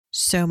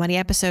So Money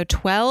episode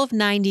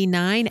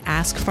 1299,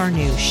 Ask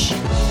Farnoosh.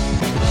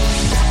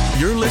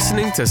 You're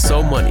listening to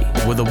So Money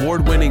with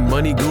award-winning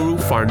money guru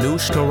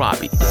Farnoosh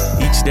Torabi.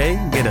 Each day,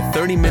 get a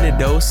 30-minute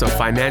dose of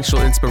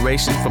financial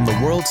inspiration from the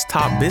world's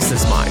top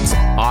business minds,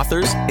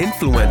 authors,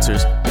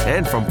 influencers,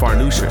 and from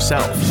Farnoosh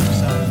herself.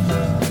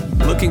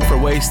 Looking for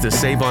ways to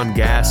save on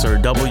gas or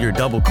double your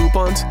double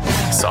coupons?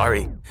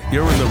 Sorry,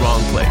 you're in the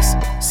wrong place.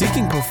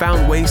 Seeking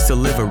profound ways to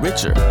live a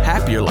richer,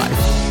 happier life.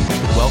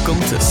 Welcome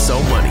to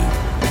So Money.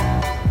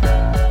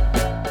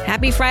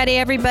 Happy Friday,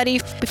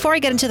 everybody. Before I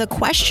get into the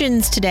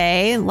questions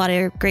today, a lot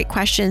of great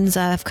questions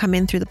have come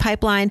in through the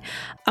pipeline.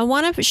 I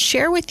want to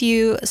share with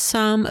you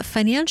some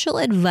financial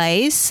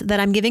advice that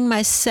I'm giving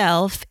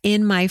myself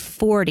in my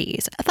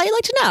 40s. I thought you'd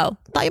like to know.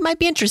 I thought you might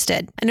be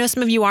interested. I know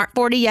some of you aren't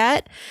 40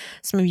 yet.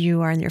 Some of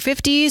you are in your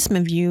 50s. Some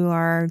of you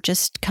are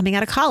just coming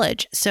out of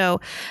college.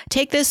 So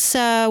take this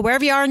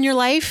wherever you are in your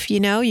life. You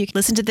know, you can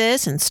listen to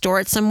this and store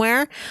it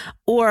somewhere.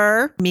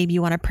 Or maybe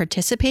you want to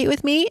participate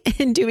with me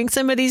in doing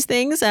some of these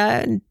things.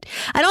 I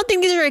don't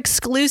think these are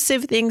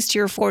exclusive things to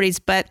your 40s,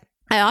 but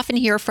I often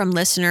hear from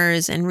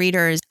listeners and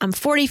readers, I'm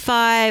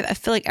 45. I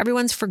feel like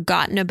everyone's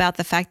forgotten about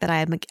the fact that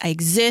I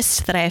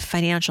exist, that I have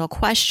financial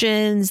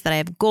questions, that I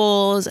have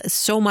goals.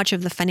 So much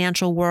of the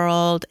financial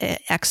world,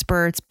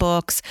 experts,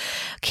 books,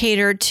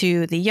 catered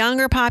to the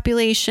younger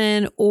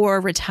population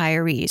or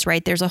retirees,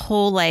 right? There's a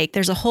whole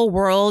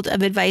world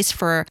of advice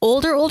for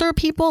older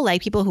people,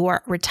 like people who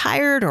are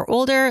retired or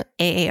older.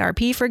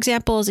 AARP, for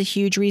example, is a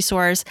huge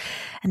resource.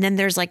 And then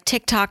there's like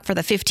TikTok for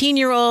the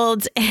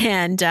 15-year-olds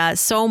and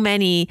so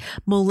many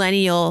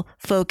millennial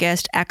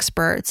focused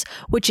experts,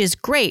 which is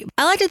great.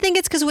 I like to think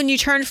it's because when you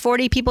turn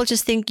 40, people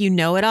just think you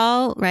know it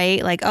all,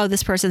 right? Like, oh,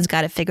 this person's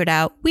got it figured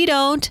out. We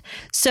don't.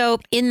 So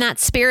in that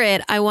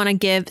spirit, I want to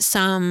give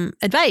some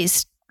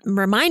advice,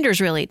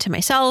 reminders really to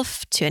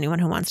myself, to anyone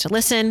who wants to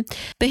listen.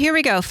 But here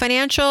we go.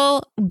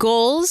 Financial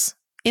goals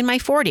in my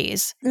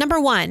 40s. Number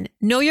one,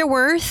 know your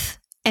worth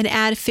and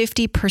add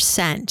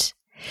 50%.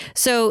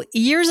 So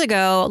years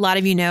ago, a lot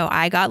of you know,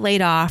 I got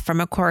laid off from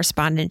a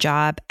correspondent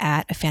job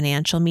at a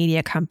financial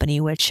media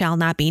company, which shall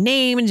not be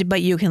named,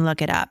 but you can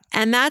look it up.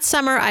 And that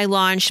summer, I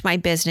launched my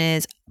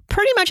business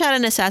pretty much out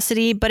of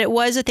necessity, but it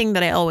was a thing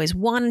that I always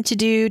wanted to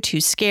do,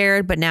 too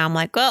scared. But now I'm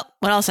like, well,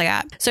 what else I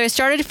got? So I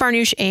started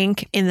Farnoosh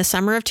Inc. in the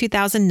summer of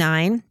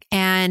 2009.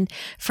 And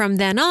from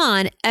then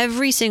on,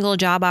 every single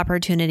job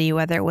opportunity,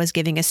 whether it was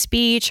giving a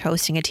speech,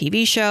 hosting a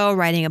TV show,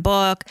 writing a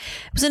book,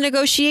 it was a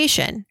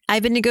negotiation.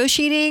 I've been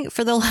negotiating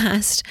for the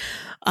last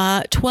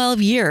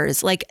 12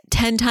 years, like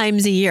 10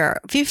 times a year,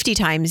 50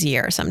 times a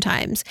year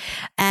sometimes.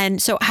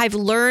 And so I've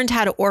learned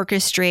how to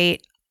orchestrate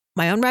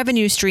my own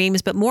revenue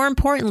streams, but more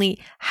importantly,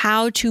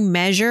 how to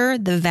measure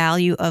the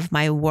value of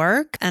my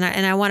work. And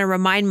I want to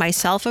remind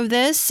myself of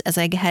this as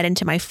I head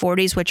into my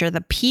 40s, which are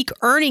the peak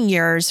earning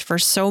years for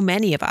so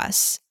many of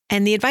us.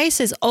 And the advice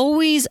is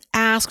always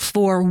ask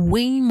for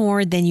way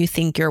more than you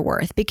think you're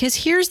worth. Because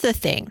here's the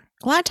thing.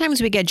 A lot of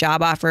times we get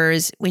job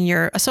offers when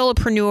you're a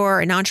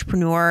solopreneur, an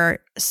entrepreneur,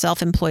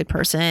 self-employed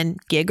person,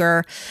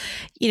 gigger,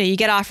 you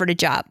get offered a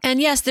job.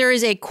 And yes, there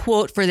is a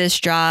quote for this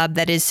job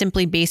that is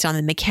simply based on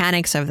the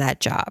mechanics of that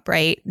job,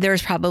 right?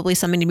 There's probably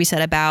something to be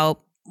said about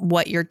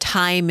what your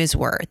time is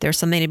worth. There's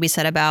something to be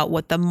said about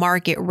what the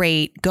market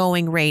rate,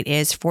 going rate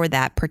is for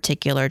that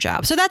particular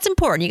job. So that's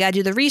important. You got to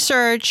do the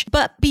research.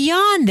 But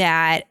beyond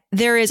that,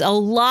 there is a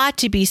lot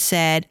to be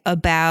said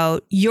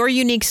about your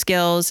unique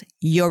skills,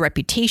 your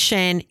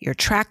reputation, your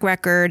track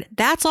record.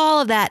 That's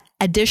all of that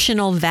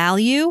additional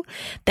value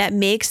that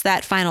makes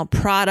that final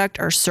product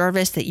or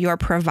service that you're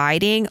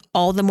providing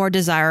all the more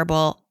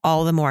desirable,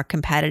 all the more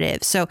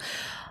competitive. So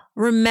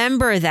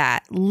remember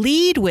that,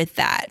 lead with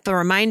that. The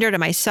reminder to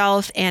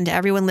myself and to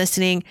everyone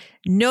listening,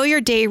 know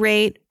your day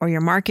rate or your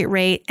market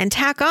rate and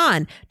tack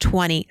on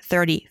 20,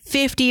 30,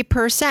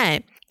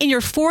 50%. In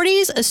your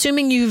 40s,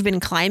 assuming you've been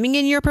climbing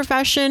in your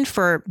profession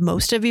for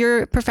most of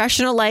your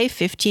professional life,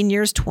 15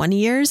 years, 20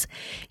 years,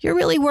 you're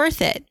really worth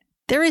it.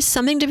 There is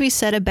something to be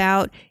said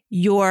about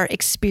your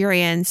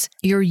experience,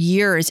 your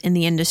years in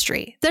the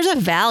industry. There's a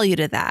value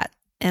to that.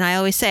 And I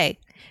always say,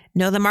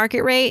 know the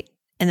market rate,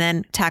 and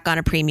then tack on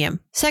a premium.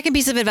 Second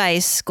piece of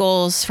advice,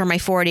 goals for my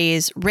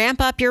 40s,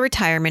 ramp up your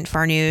retirement,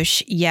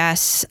 Farnoosh.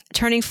 Yes,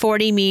 turning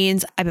 40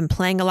 means I've been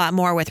playing a lot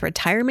more with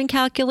retirement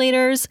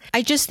calculators.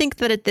 I just think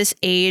that at this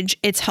age,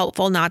 it's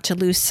helpful not to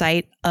lose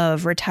sight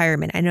of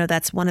retirement. I know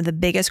that's one of the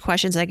biggest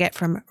questions I get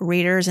from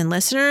readers and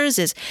listeners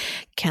is,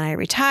 can I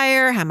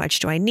retire? How much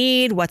do I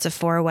need? What's a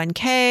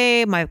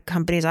 401k? My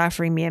company's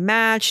offering me a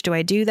match. Do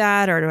I do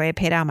that? Or do I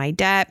pay down my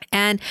debt?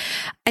 And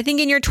I think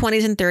in your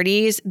 20s and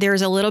 30s,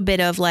 there's a little bit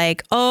of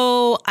like,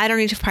 oh, I don't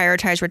need to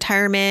prioritize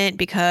retirement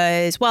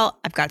because, well,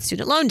 I've got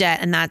student loan debt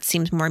and that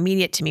seems more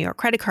immediate to me, or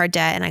credit card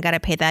debt and I got to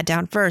pay that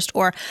down first.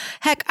 Or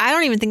heck, I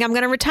don't even think I'm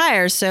going to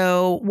retire.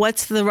 So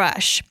what's the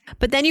rush?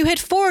 But then you hit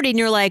 40 and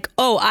you're like,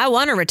 oh, I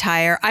want to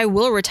retire. I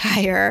will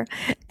retire.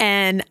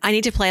 And I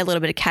need to play a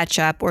little bit of catch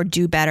up or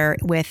do better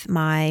with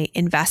my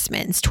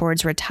investments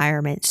towards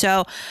retirement.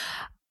 So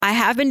I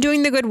have been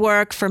doing the good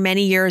work for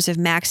many years of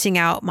maxing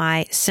out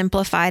my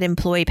simplified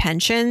employee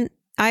pension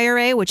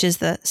IRA, which is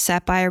the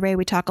SEP IRA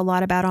we talk a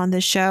lot about on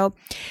this show.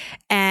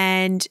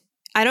 And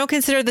I don't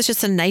consider this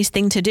just a nice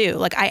thing to do.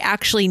 Like, I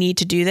actually need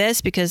to do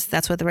this because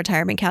that's what the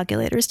retirement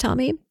calculators tell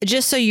me.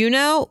 Just so you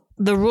know,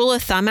 the rule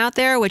of thumb out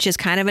there, which is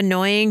kind of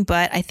annoying,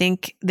 but I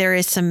think there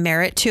is some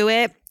merit to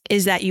it,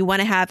 is that you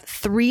want to have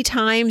 3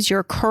 times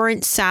your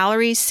current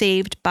salary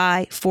saved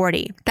by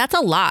 40. That's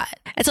a lot.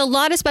 It's a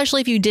lot,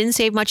 especially if you didn't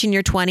save much in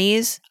your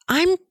 20s.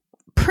 I'm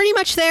pretty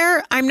much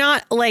there. I'm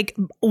not like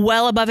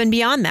well above and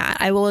beyond that,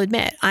 I will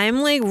admit.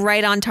 I'm like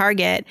right on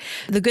target.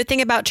 The good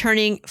thing about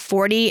turning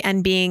 40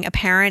 and being a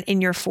parent in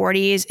your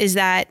 40s is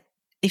that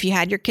if you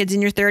had your kids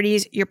in your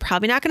 30s, you're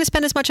probably not going to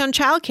spend as much on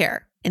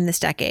childcare in this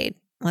decade.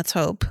 Let's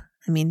hope.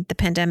 I mean, the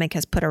pandemic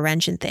has put a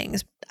wrench in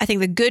things. I think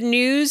the good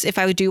news, if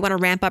I do want to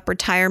ramp up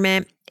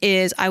retirement,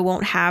 is I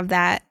won't have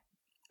that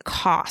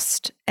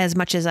cost as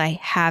much as I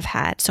have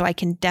had. So I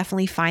can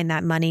definitely find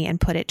that money and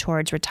put it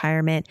towards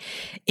retirement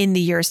in the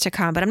years to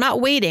come. But I'm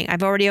not waiting.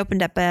 I've already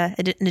opened up an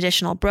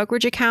additional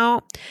brokerage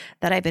account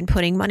that I've been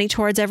putting money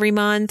towards every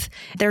month.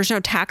 There's no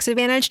tax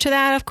advantage to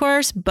that, of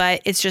course,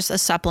 but it's just a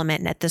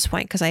supplement at this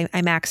point because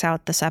I max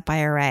out the SEP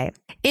IRA.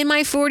 In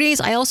my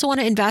 40s, I also want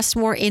to invest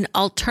more in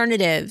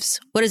alternatives.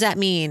 What does that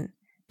mean?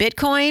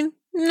 Bitcoin?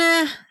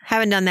 Nah,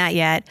 haven't done that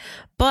yet.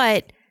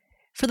 But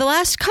for the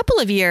last couple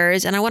of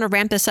years, and I want to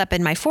ramp this up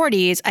in my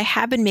 40s, I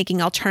have been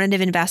making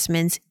alternative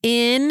investments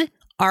in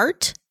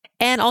art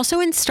and also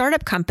in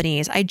startup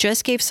companies. I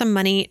just gave some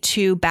money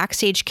to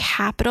Backstage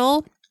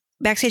Capital.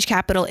 Backstage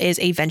Capital is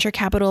a venture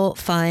capital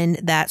fund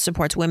that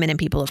supports women and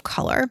people of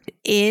color.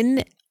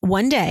 In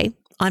one day,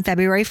 on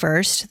February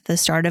 1st, the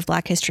start of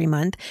Black History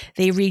Month,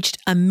 they reached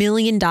 $1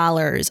 million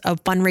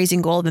of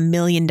fundraising goal of $1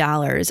 million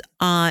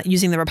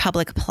using the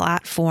Republic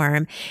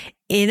platform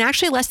in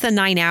actually less than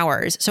 9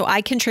 hours. So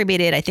I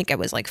contributed, I think it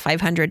was like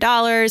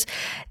 $500.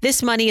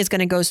 This money is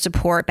going to go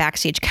support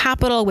Backstage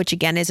Capital, which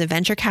again is a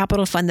venture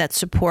capital fund that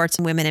supports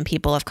women and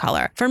people of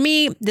color. For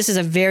me, this is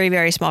a very,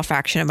 very small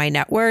fraction of my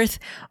net worth,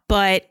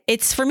 but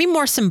it's for me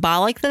more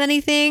symbolic than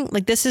anything.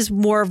 Like, this is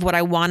more of what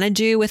I want to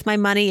do with my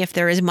money. If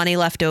there is money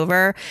left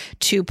over,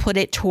 to put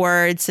it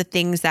towards the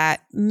things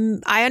that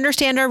I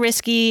understand are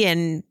risky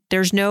and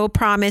there's no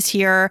promise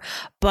here,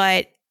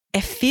 but I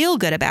feel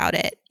good about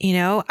it. You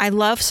know, I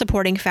love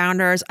supporting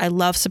founders. I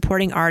love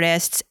supporting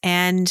artists.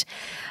 And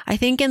I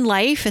think in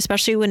life,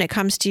 especially when it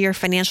comes to your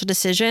financial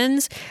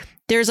decisions,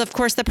 there's of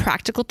course the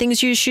practical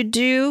things you should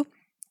do,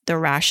 the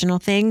rational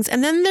things.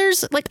 And then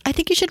there's like, I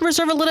think you should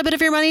reserve a little bit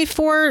of your money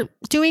for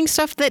doing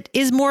stuff that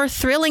is more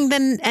thrilling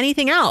than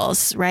anything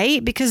else,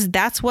 right? Because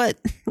that's what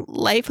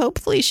life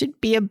hopefully should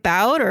be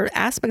about, or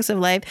aspects of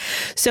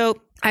life.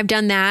 So I've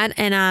done that.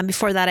 And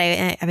before that,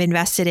 I've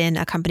invested in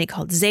a company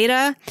called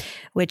Zeta,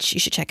 which you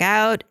should check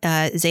out.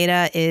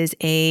 Zeta is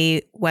a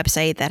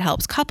website that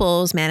helps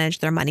couples manage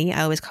their money.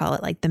 I always call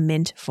it like the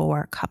mint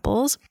for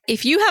couples.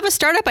 If you have a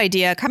startup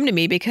idea, come to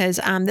me, because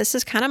this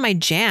is kind of my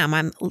jam.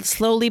 I'm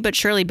slowly but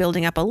surely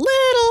building up a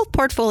little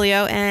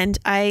portfolio, and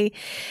I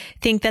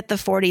think that the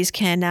 40s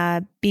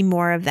can be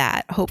more of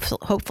that,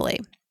 hopefully.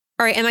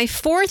 All right. And my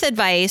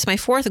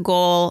fourth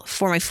goal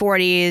for my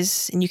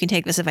 40s, and you can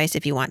take this advice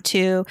if you want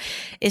to,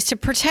 is to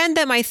pretend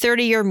that my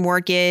 30-year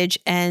mortgage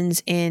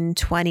ends in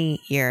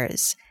 20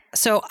 years.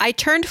 So I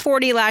turned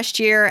 40 last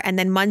year, and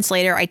then months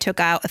later, I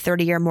took out a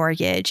 30-year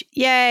mortgage.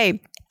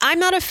 Yay. I'm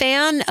not a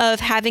fan of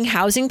having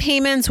housing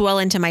payments well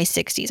into my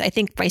 60s. I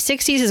think my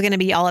 60s is going to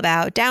be all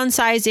about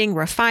downsizing,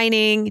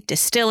 refining,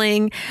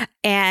 distilling.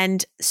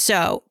 And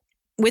so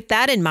with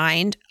that in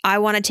mind, I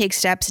want to take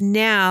steps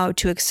now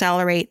to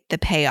accelerate the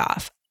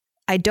payoff.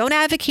 I don't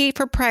advocate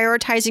for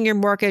prioritizing your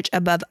mortgage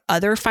above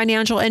other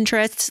financial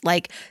interests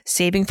like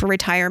saving for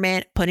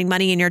retirement, putting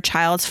money in your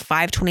child's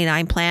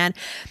 529 plan.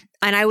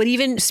 And I would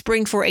even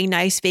spring for a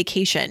nice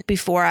vacation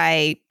before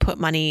I put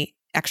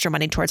extra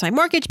money towards my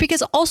mortgage,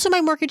 because also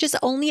my mortgage is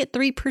only at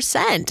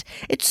 3%.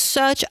 It's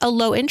such a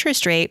low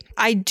interest rate.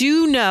 I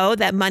do know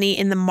that money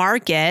in the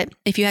market,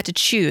 if you had to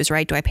choose,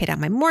 right? Do I pay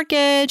down my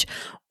mortgage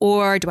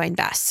or do I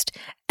invest?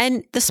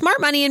 And the smart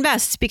money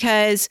invests,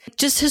 because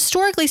just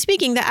historically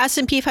speaking, the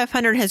S&P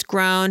 500 has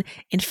grown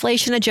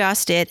inflation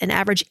adjusted an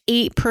average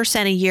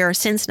 8% a year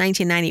since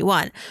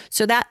 1991.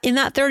 So that in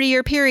that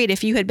 30-year period,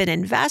 if you had been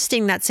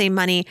investing that same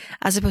money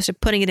as opposed to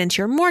putting it into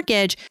your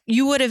mortgage,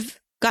 you would have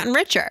gotten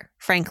richer,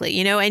 frankly,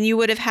 and you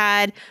would have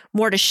had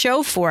more to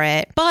show for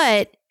it.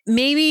 But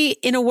maybe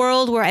in a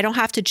world where I don't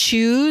have to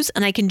choose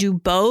and I can do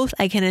both,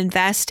 I can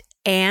invest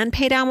and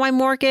pay down my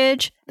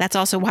mortgage. That's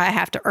also why I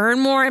have to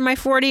earn more in my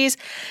 40s.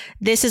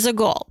 This is a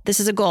goal.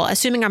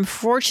 Assuming I'm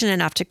fortunate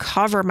enough to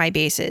cover my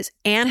bases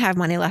and have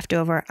money left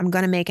over, I'm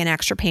going to make an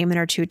extra payment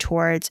or two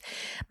towards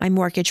my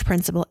mortgage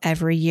principal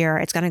every year.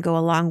 It's going to go a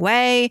long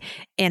way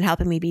in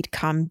helping me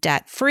become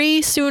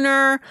debt-free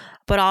sooner,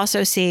 but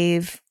also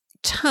save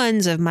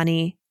tons of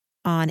money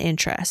on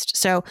interest.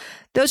 So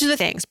those are the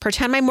things.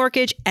 Pretend my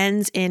mortgage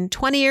ends in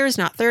 20 years,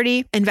 not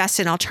 30. Invest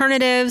in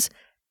alternatives,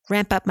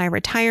 ramp up my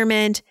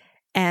retirement,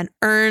 and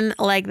earn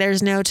like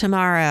there's no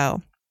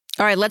tomorrow.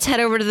 All right, let's head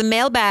over to the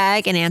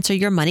mailbag and answer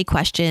your money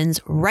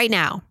questions right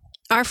now.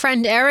 Our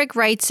friend Eric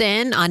writes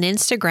in on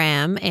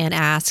Instagram and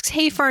asks,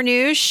 "Hey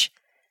Farnoosh,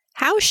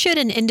 how should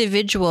an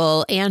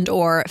individual and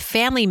or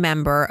family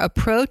member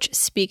approach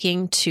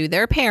speaking to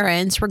their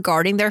parents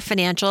regarding their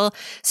financial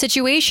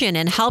situation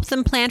and help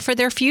them plan for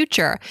their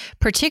future,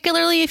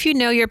 particularly if you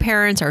know your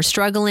parents are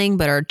struggling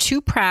but are too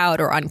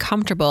proud or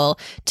uncomfortable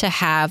to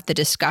have the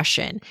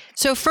discussion?"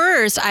 So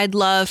first, I'd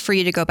love for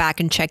you to go back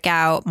and check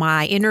out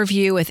my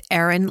interview with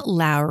Erin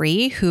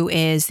Lowry, who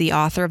is the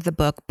author of the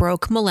book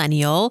Broke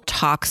Millennial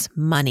Talks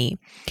Money.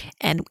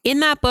 And in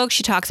that book,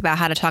 she talks about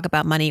how to talk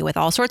about money with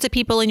all sorts of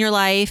people in your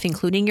life,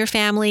 including your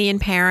family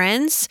and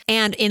parents.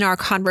 And in our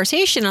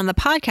conversation on the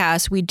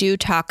podcast, we do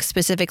talk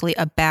specifically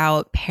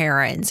about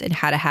parents and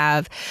how to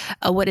have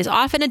what is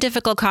often a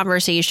difficult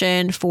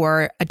conversation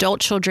for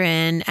adult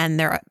children and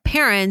their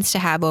parents to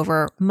have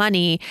over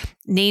money,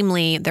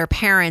 namely their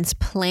parents'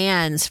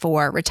 plans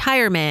for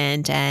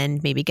retirement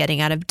and maybe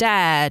getting out of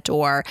debt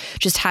or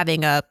just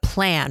having a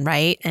plan,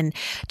 right? And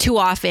too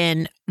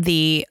often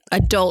the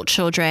adult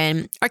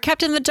children are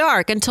kept in the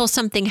dark until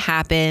something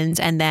happens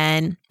and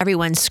then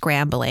everyone's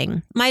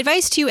scrambling. My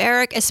advice to you,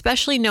 Eric,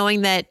 especially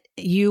knowing that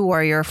you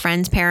or your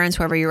friend's parents,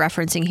 whoever you're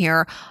referencing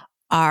here,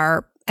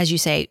 are, as you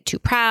say, too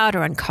proud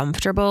or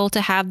uncomfortable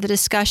to have the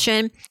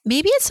discussion.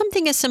 Maybe it's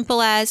something as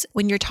simple as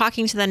when you're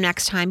talking to them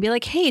next time, be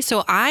like, "Hey,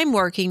 so I'm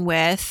working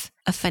with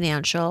a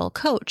financial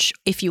coach,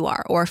 if you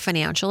are, or a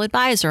financial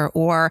advisor,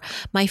 or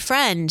my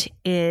friend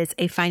is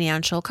a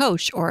financial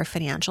coach or a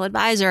financial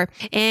advisor,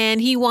 and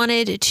he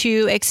wanted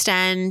to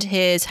extend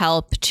his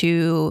help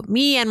to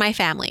me and my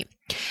family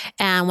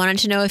and wanted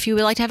to know if you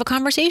would like to have a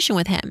conversation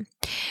with him."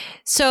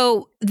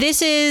 So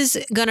this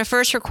is going to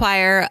first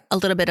require a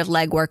little bit of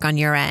legwork on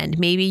your end.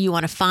 Maybe you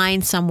want to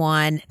find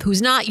someone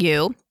who's not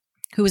you,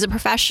 who is a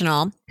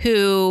professional,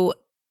 who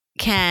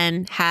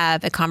can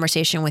have a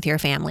conversation with your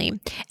family.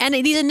 And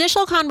these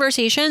initial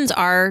conversations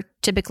are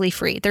typically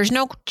free. There's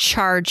no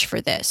charge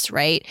for this,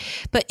 right?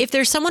 But if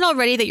there's someone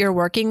already that you're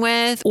working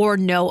with or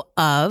know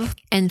of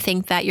and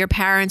think that your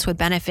parents would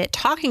benefit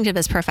talking to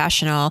this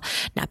professional,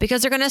 not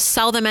because they're going to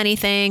sell them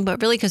anything, but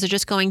really because they're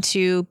just going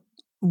to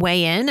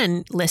weigh in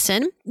and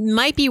listen,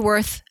 might be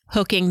worth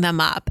hooking them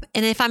up.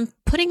 And if I'm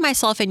putting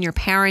myself in your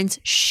parents'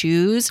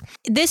 shoes,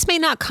 this may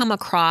not come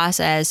across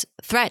as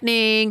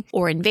threatening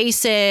or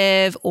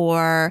invasive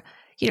or,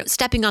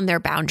 stepping on their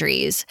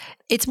boundaries.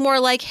 It's more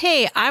like,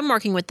 "Hey, I'm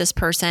working with this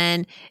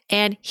person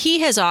and he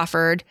has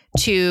offered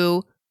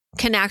to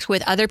connect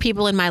with other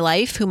people in my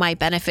life who might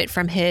benefit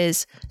from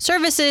his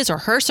services or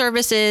her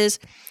services.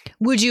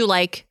 Would you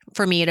like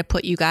for me to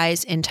put you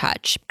guys in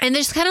touch?" And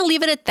just kind of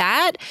leave it at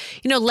that.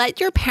 Let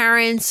your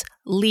parents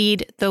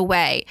lead the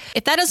way.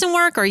 If that doesn't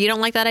work or you don't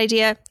like that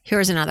idea,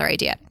 here's another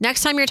idea.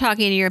 Next time you're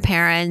talking to your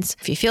parents,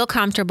 if you feel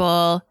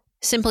comfortable,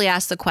 simply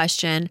ask the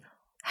question,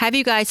 "Have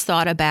you guys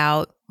thought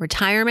about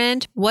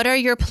retirement? What are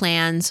your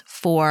plans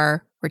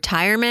for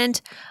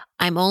retirement?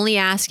 I'm only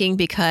asking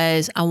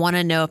because I want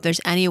to know if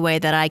there's any way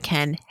that I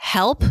can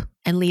help,"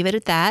 and leave it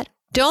at that.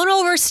 Don't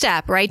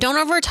overstep, right? Don't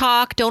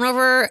overtalk. Don't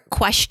over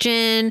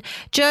question.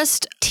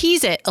 Just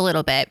tease it a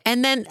little bit.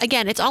 And then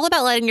again, it's all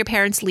about letting your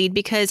parents lead,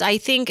 because I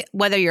think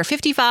whether you're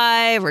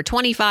 55 or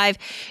 25,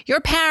 your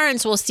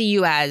parents will see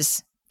you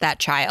as that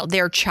child,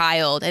 their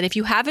child. And if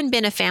you haven't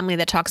been a family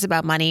that talks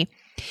about money,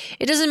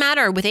 it doesn't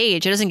matter with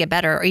age. It doesn't get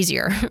better or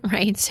easier,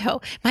 right? So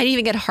it might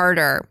even get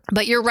harder.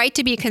 But you're right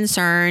to be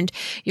concerned.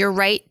 You're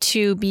right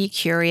to be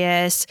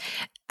curious.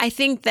 I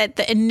think that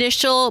the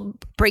initial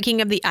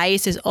breaking of the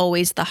ice is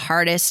always the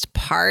hardest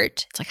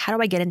part. It's like, how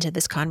do I get into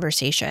this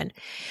conversation?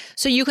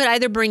 So you could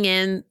either bring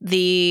in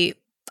the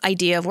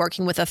idea of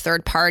working with a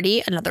third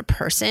party, another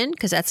person,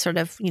 because that's sort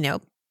of,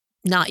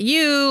 not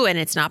you and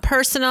it's not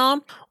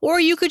personal. Or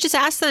you could just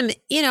ask them,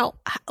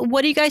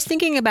 what are you guys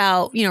thinking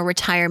about,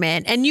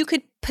 retirement? And you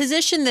could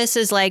position this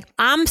as like,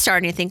 I'm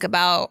starting to think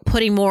about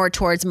putting more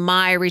towards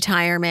my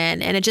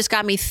retirement. And it just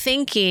got me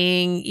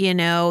thinking,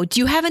 do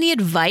you have any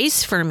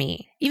advice for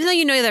me?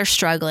 Even though they're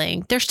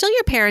struggling, they're still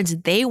your parents.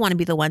 They want to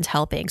be the ones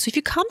helping. So if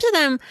you come to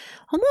them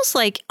almost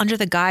like under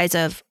the guise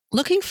of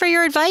looking for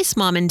your advice,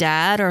 mom and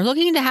dad, or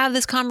looking to have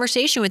this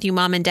conversation with you,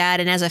 mom and dad,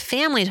 and as a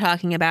family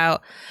talking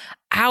about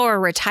our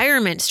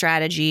retirement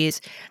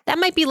strategies, that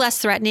might be less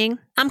threatening.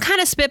 I'm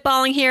kind of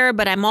spitballing here,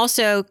 but I'm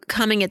also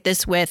coming at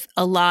this with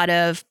a lot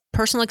of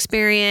personal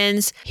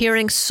experience,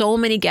 hearing so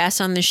many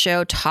guests on the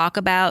show talk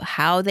about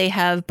how they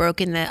have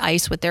broken the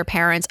ice with their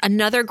parents.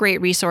 Another great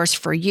resource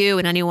for you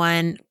and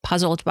anyone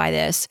puzzled by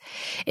this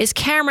is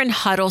Cameron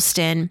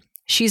Huddleston.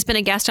 She's been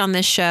a guest on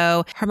this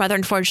show. Her mother,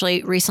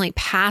 unfortunately, recently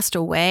passed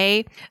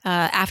away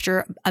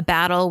after a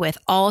battle with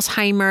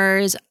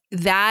Alzheimer's.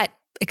 That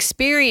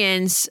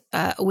experience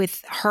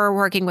with her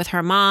working with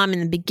her mom in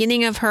the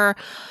beginning of her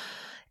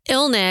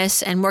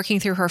illness and working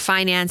through her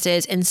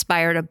finances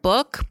inspired a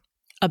book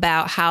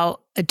about how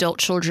adult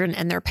children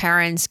and their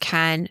parents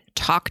can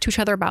talk to each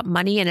other about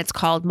money. And it's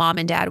called Mom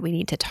and Dad, We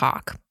Need to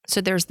Talk.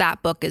 So there's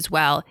that book as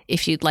well,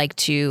 if you'd like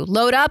to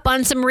load up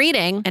on some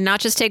reading and not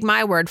just take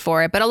my word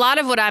for it. But a lot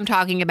of what I'm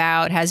talking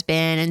about has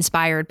been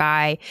inspired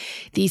by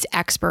these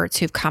experts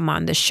who've come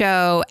on the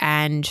show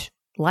and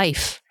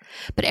life.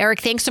 But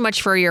Eric, thanks so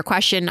much for your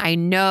question. I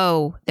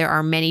know there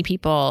are many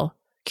people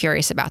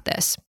curious about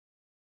this.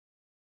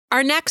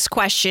 Our next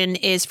question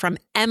is from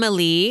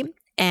Emily.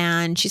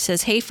 And she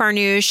says, "Hey,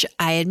 Farnoosh,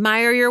 I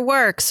admire your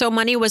work. So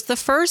Money was the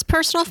first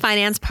personal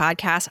finance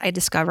podcast I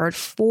discovered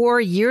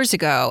 4 years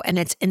ago, and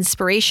it's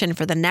inspiration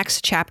for the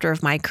next chapter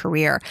of my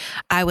career.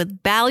 I would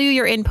value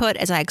your input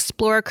as I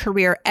explore a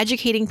career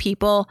educating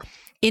people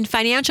in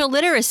financial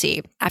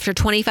literacy. After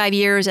 25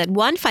 years at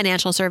one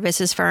financial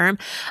services firm,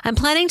 I'm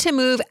planning to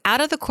move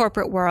out of the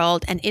corporate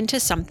world and into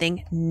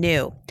something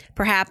new,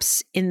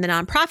 perhaps in the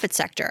nonprofit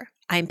sector.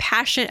 I'm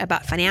passionate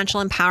about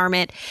financial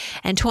empowerment,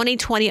 and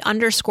 2020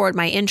 underscored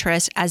my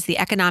interest as the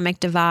economic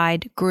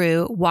divide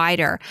grew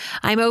wider.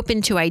 I'm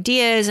open to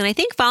ideas, and I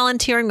think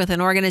volunteering with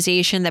an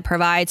organization that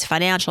provides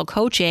financial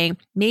coaching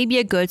may be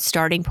a good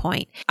starting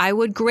point. I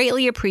would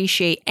greatly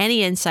appreciate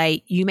any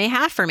insight you may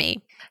have for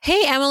me."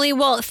 Hey, Emily.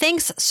 Well,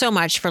 thanks so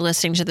much for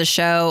listening to the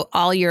show,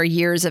 all your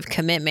years of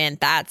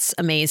commitment. That's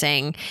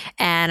amazing.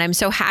 And I'm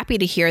so happy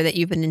to hear that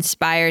you've been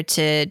inspired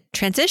to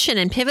transition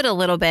and pivot a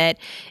little bit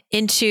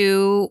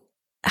into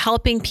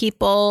helping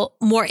people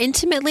more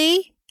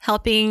intimately,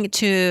 helping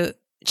to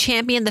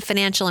champion the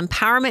financial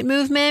empowerment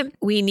movement.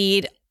 We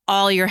need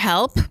all your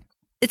help.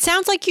 It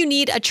sounds like you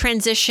need a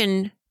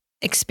transition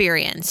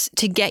experience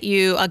to get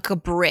you like a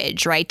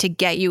bridge, right? To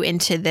get you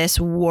into this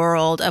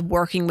world of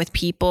working with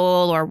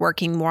people or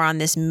working more on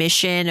this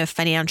mission of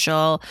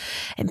financial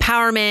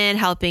empowerment,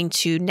 helping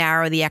to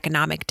narrow the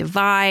economic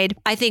divide.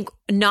 I think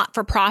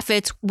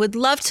not-for-profits would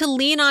love to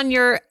lean on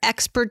your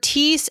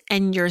expertise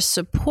and your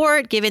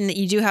support, given that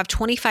you do have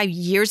 25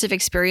 years of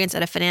experience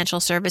at a financial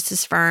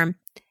services firm.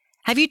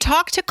 Have you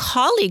talked to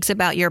colleagues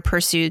about your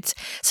pursuits?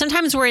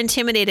 Sometimes we're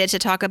intimidated to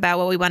talk about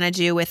what we want to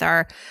do with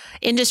our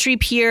industry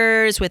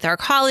peers, with our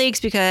colleagues,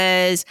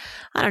 because,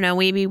 I don't know,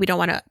 maybe we don't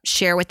want to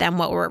share with them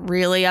what we're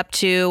really up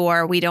to,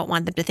 or we don't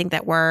want them to think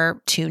that we're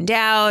tuned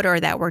out or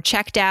that we're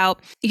checked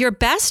out. Your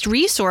best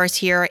resource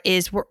here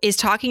is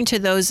talking to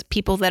those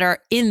people that are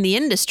in the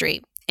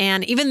industry.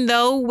 And even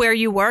though where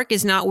you work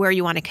is not where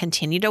you want to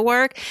continue to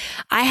work,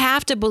 I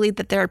have to believe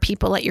that there are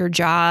people at your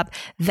job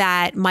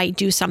that might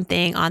do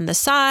something on the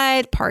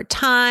side,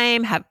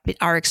 part-time,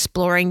 are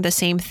exploring the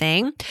same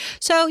thing.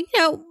 So,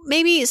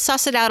 maybe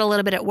suss it out a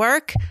little bit at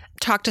work.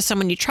 Talk to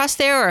someone you trust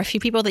there, or a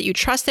few people that you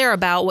trust there,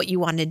 about what you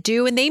want to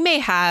do. And they may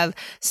have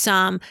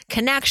some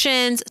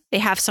connections. They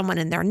have someone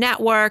in their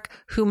network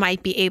who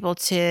might be able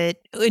to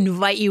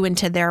invite you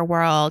into their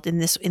world in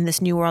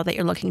this new world that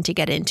you're looking to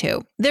get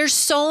into. There's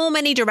so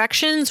many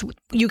directions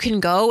you can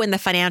go in the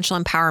financial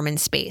empowerment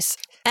space.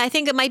 And I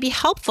think it might be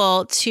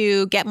helpful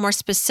to get more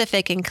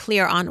specific and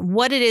clear on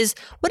what it is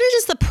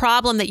the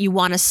problem that you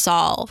want to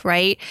solve,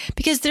 right?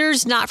 Because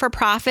there's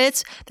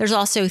not-for-profits. There's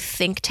also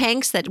think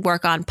tanks that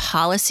work on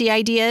policy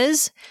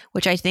ideas,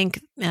 which I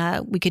think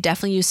we could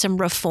definitely use some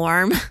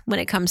reform when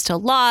it comes to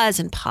laws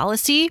and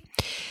policy.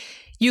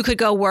 You could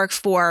go work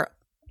for,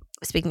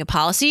 speaking of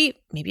policy,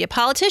 maybe a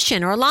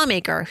politician or a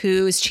lawmaker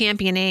who's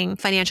championing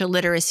financial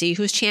literacy,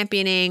 who's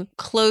championing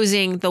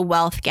closing the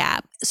wealth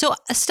gap. So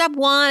step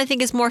one, I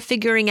think, is more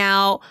figuring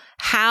out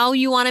how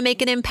you want to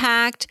make an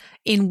impact,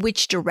 in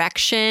which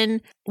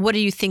direction, what are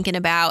you thinking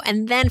about?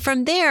 And then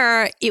from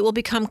there, it will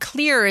become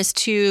clear as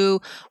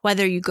to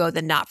whether you go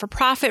the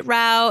not-for-profit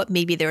route,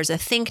 maybe there's a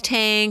think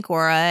tank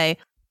or a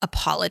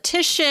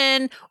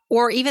politician,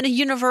 or even a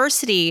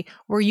university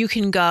where you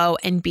can go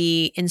and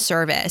be in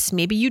service.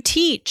 Maybe you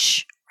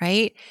teach,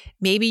 right?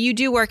 Maybe you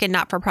do work in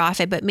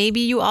not-for-profit, but maybe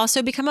you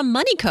also become a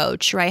money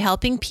coach, right?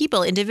 Helping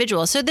people,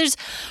 individuals. So there's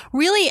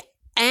really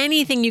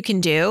anything you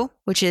can do,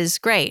 which is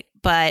great.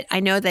 But I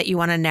know that you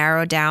want to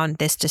narrow down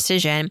this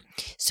decision.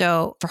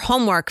 So for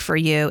homework for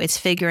you, it's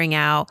figuring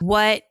out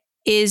what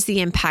is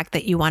the impact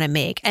that you want to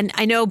make. And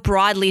I know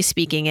broadly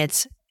speaking,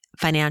 it's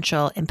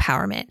financial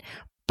empowerment.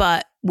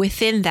 But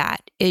within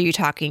that, are you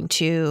talking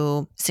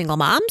to single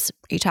moms?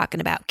 Are you talking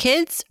about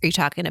kids? Are you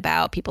talking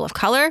about people of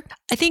color?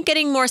 I think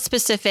getting more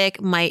specific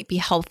might be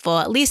helpful,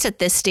 at least at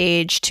this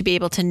stage, to be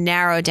able to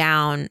narrow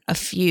down a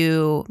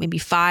few, maybe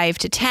 5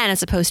 to 10,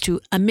 as opposed to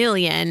a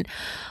million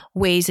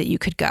ways that you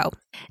could go.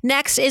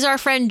 Next is our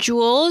friend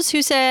Jules,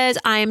 who says,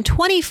 I am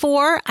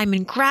 24. I'm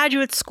in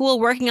graduate school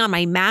working on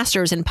my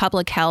master's in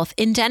public health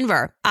in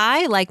Denver.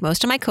 I, like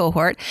most of my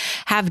cohort,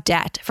 have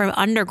debt from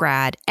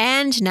undergrad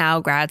and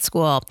now grad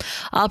school.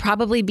 I'll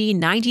probably be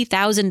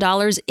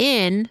 $90,000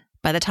 in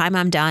by the time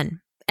I'm done.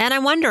 And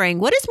I'm wondering,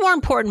 what is more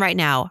important right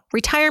now,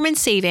 retirement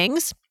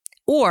savings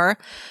or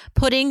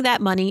putting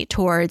that money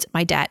towards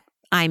my debt?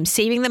 I'm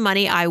saving the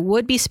money I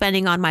would be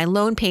spending on my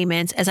loan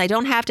payments, as I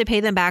don't have to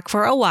pay them back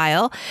for a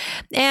while.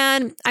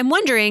 And I'm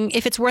wondering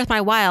if it's worth my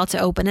while to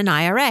open an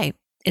IRA.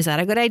 Is that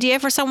a good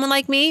idea for someone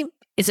like me?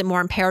 Is it more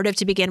imperative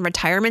to begin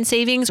retirement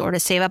savings or to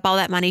save up all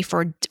that money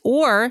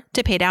or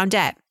to pay down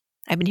debt?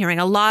 I've been hearing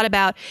a lot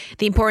about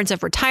the importance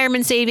of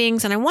retirement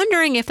savings, and I'm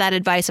wondering if that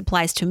advice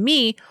applies to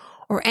me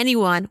or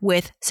anyone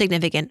with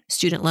significant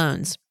student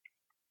loans.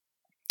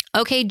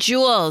 Okay,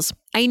 Jules,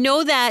 I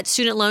know that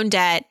student loan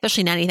debt,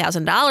 especially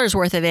 $90,000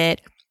 worth of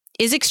it,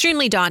 is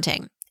extremely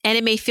daunting, and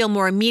it may feel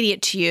more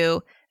immediate to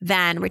you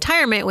than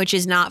retirement, which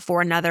is not for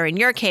another, in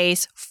your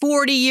case,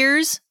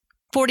 40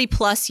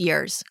 plus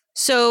years.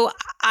 So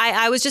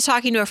I was just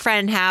talking to a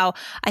friend how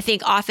I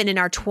think often in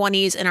our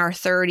 20s and our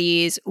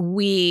 30s,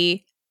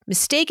 we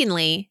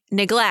mistakenly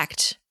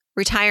neglect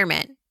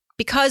retirement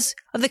because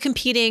of the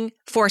competing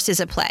forces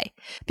at play.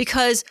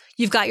 Because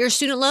you've got your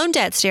student loan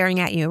debt staring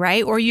at you,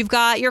 right? Or you've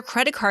got your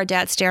credit card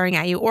debt staring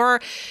at you.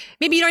 Or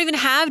maybe you don't even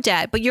have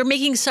debt, but you're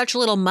making such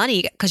little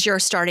money because you're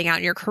starting out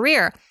in your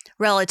career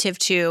relative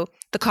to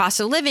the cost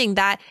of living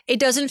that it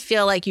doesn't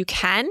feel like you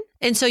can.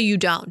 And so you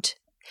don't.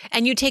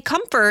 And you take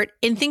comfort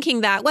in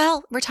thinking that,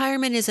 well,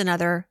 retirement is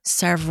another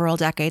several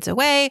decades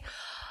away.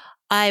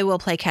 I will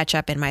play catch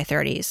up in my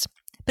 30s.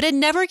 But it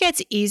never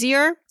gets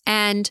easier.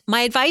 And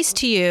my advice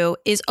to you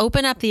is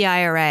open up the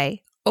IRA.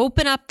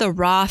 Open up the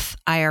Roth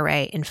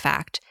IRA, in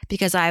fact,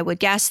 because I would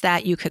guess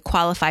that you could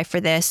qualify for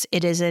this.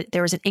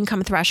 There is an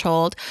income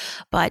threshold,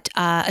 but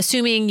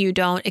assuming you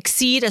don't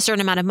exceed a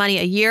certain amount of money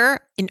a year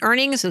in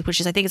earnings,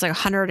 which is I think it's like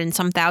 $100 and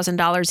some thousand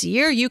a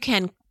year, you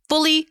can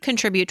fully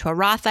contribute to a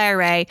Roth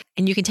IRA,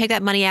 and you can take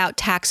that money out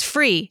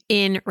tax-free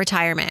in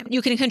retirement.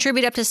 You can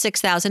contribute up to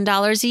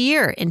 $6,000 a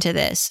year into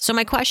this. So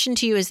my question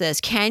to you is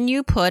this: can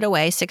you put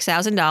away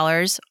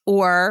 $6,000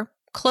 or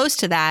close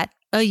to that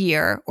a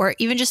year, or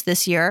even just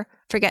this year,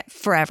 forget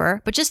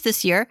forever, but just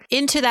this year,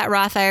 into that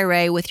Roth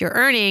IRA with your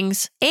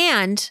earnings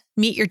and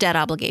meet your debt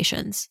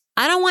obligations?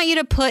 I don't want you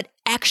to put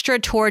extra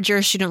towards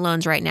your student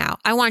loans right now.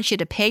 I want you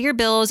to pay your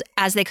bills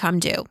as they come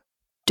due.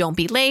 Don't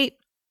be late.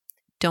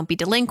 Don't be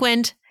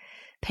delinquent.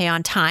 Pay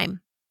on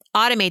time.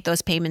 Automate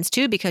those payments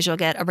too, because you'll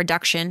get a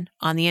reduction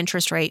on the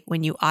interest rate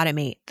when you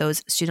automate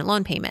those student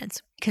loan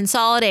payments.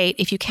 Consolidate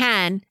if you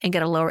can and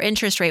get a lower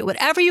interest rate.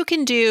 Whatever you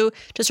can do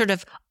to sort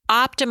of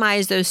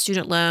optimize those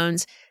student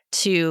loans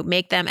to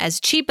make them as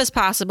cheap as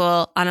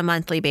possible on a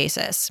monthly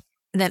basis.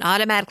 And then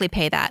automatically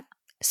pay that.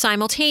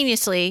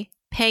 Simultaneously,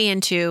 pay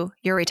into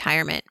your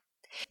retirement.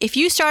 If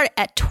you start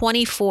at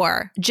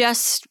 24,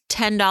 just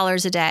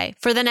 $10 a day,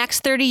 for the next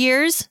 30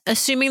 years,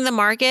 assuming the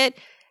market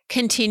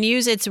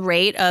continues its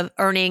rate of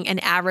earning an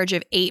average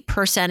of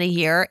 8% a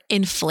year,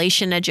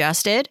 inflation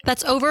adjusted,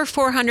 that's over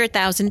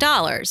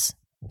 $400,000.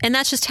 And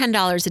that's just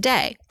 $10 a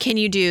day. Can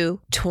you do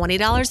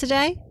 $20 a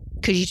day?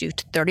 Could you do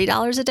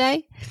 $30 a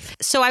day?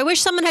 So I wish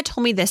someone had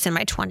told me this in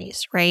my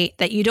 20s, right?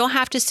 That you don't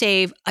have to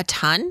save a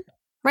ton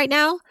right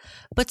now,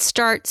 but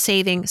start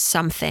saving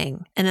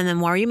something. And then the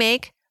more you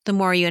make, the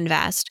more you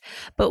invest.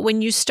 But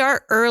when you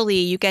start early,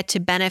 you get to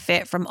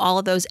benefit from all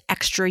of those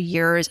extra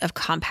years of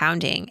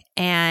compounding.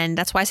 And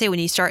that's why I say when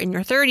you start in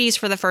your 30s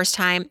for the first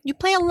time, you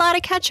play a lot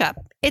of catch up.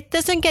 It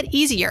doesn't get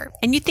easier.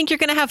 And you think you're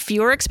going to have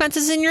fewer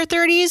expenses in your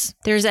 30s?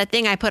 There's that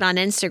thing I put on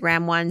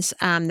Instagram once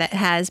that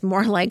has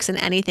more likes than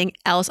anything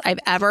else I've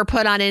ever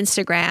put on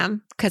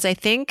Instagram, because I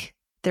think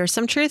there's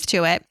some truth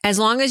to it. As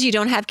long as you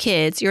don't have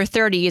kids, your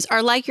 30s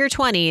are like your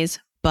 20s,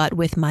 but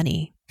with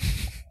money.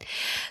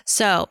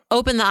 So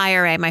open the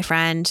IRA, my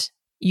friend.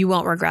 You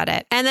won't regret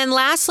it. And then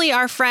lastly,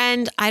 our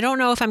friend, I don't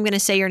know if I'm going to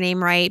say your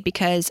name right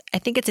because I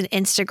think it's an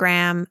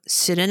Instagram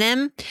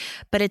pseudonym,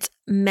 but it's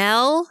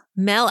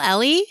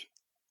Melelli.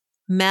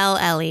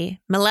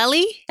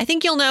 I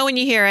think you'll know when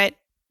you hear it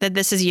that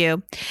this is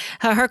you.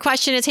 Her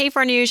question is, hey,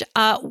 Farnoosh,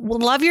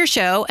 love your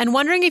show and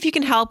wondering if you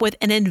can help with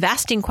an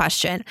investing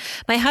question.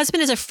 My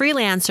husband is a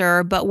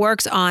freelancer, but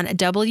works on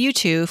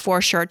W-2 for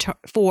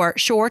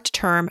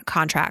short-term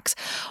contracts.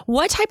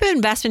 What type of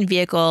investment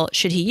vehicle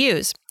should he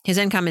use? His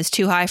income is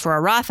too high for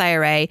a Roth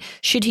IRA.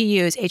 Should he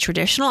use a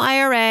traditional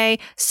IRA,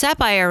 SEP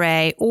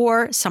IRA,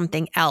 or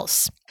something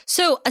else?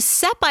 So a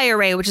SEP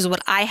IRA, which is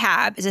what I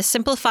have, is a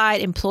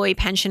simplified employee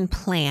pension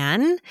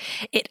plan.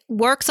 It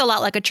works a lot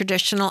like a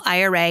traditional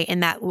IRA in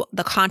that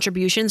the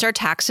contributions are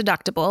tax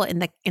deductible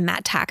in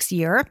that tax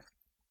year,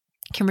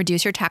 can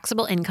reduce your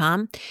taxable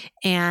income,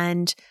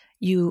 and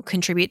you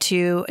contribute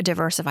to a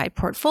diversified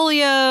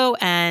portfolio.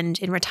 And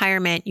in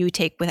retirement, you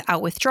take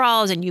out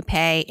withdrawals and you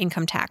pay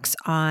income tax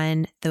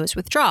on those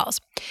withdrawals.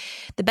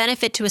 The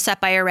benefit to a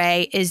SEP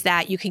IRA is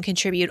that you can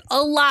contribute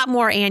a lot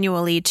more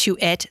annually to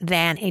it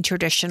than a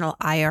traditional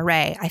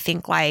IRA. I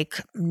think like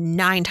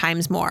 9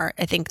 times more.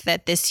 I think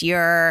that this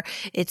year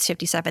it's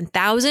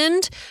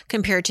 $57,000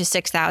 compared to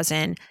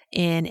 $6,000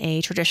 in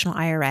a traditional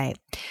IRA.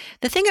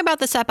 The thing about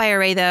the SEP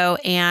IRA though,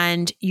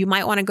 and you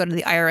might want to go to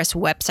the IRS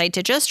website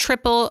to just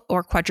triple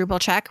or quadruple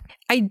check.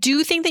 I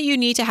do think that you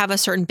need to have a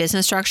certain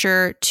business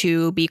structure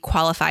to be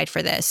qualified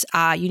for this.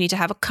 You need to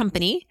have a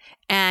company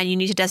and you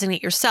need to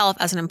designate yourself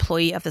as an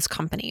employee of this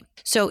company.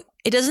 So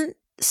it doesn't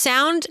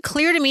sound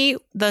clear to me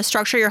the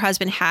structure your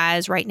husband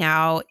has right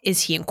now.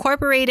 Is he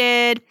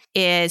incorporated?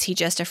 Is he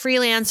just a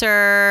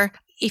freelancer?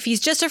 if he's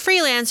just a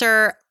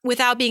freelancer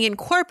without being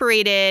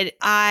incorporated,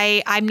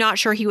 I'm not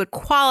sure he would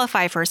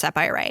qualify for a SEP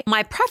IRA.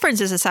 My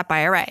preference is a SEP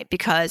IRA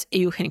because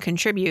you can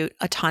contribute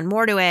a ton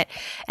more to it.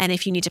 And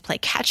if you need to play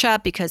catch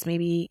up because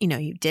maybe,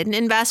 you didn't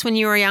invest when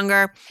you were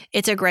younger,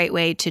 it's a great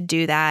way to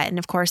do that. And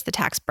of course, the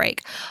tax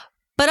break.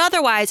 But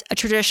otherwise, a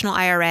traditional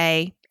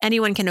IRA,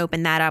 anyone can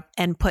open that up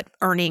and put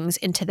earnings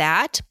into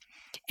that.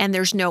 And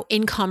there's no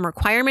income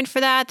requirement for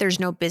that. There's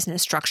no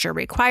business structure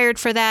required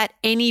for that.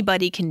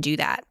 Anybody can do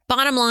that.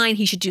 Bottom line,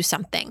 he should do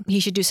something.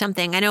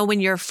 I know when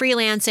you're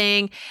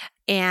freelancing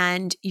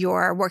and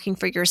you're working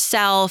for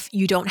yourself,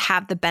 you don't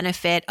have the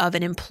benefit of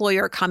an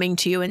employer coming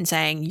to you and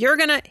saying,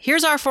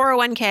 here's our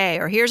 401k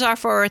or here's our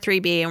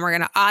 403b, and we're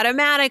going to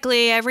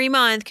automatically every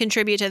month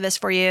contribute to this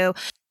for you.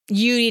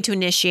 You need to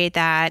initiate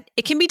that.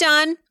 It can be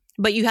done,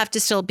 but you have to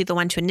still be the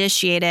one to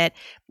initiate it,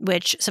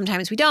 which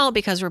sometimes we don't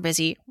because we're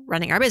busy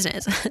running our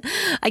business.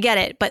 I get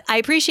it, but I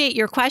appreciate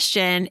your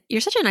question.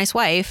 You're such a nice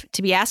wife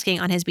to be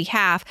asking on his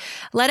behalf.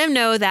 Let him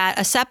know that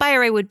a SEP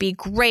IRA would be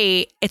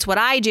great. It's what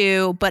I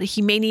do, but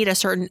he may need a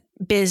certain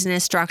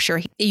business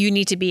structure. You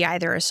need to be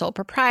either a sole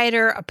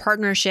proprietor, a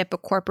partnership, a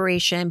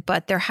corporation,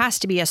 but there has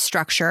to be a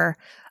structure,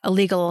 a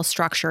legal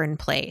structure in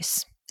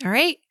place. All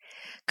right.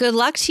 Good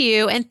luck to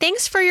you. And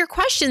thanks for your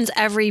questions,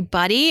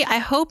 everybody. I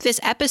hope this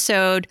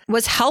episode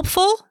was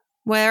helpful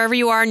wherever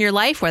you are in your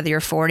life, whether you're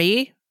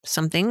 40,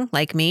 something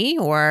like me,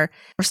 or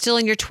still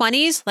in your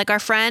 20s, like our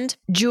friend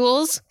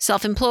Jules,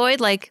 self-employed,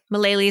 like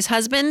Malali's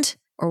husband,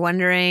 or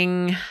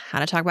wondering how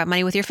to talk about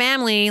money with your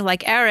family,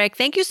 like Eric.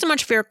 Thank you so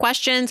much for your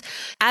questions.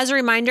 As a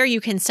reminder,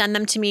 you can send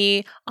them to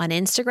me on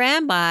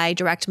Instagram by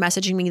direct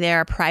messaging me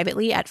there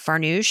privately at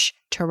Farnoosh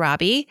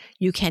Torabi.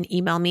 You can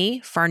email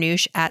me,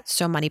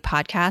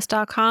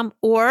 farnoosh@somoneypodcast.com,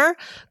 or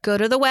go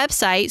to the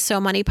website, So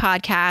Money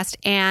Podcast,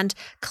 and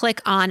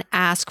click on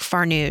Ask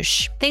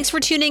Farnoosh. Thanks for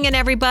tuning in,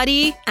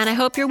 everybody, and I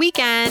hope your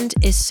weekend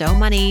is so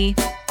money.